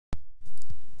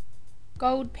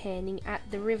Gold panning at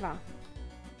the river.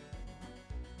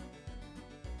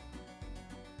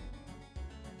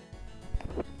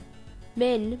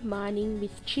 Men mining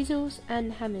with chisels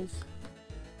and hammers.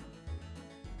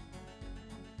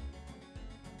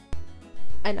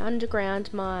 An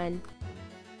underground mine.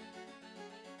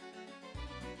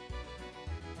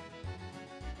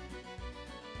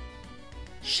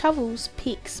 Shovels,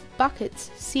 picks,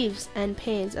 buckets, sieves and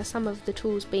pans are some of the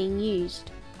tools being used.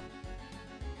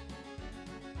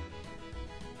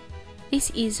 This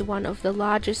is one of the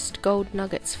largest gold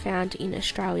nuggets found in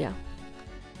Australia.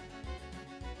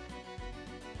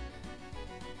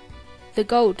 The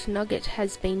gold nugget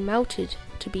has been melted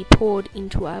to be poured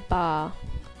into a bar.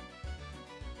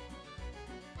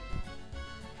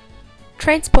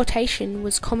 Transportation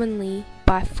was commonly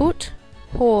by foot,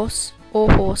 horse, or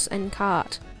horse and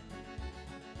cart.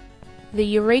 The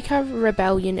Eureka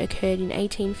Rebellion occurred in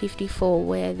 1854,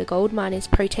 where the gold miners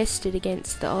protested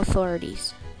against the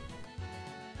authorities.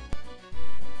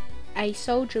 A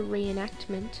soldier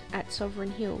reenactment at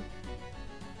Sovereign Hill.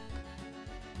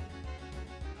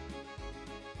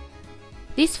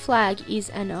 This flag is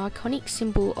an iconic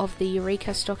symbol of the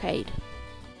Eureka Stockade.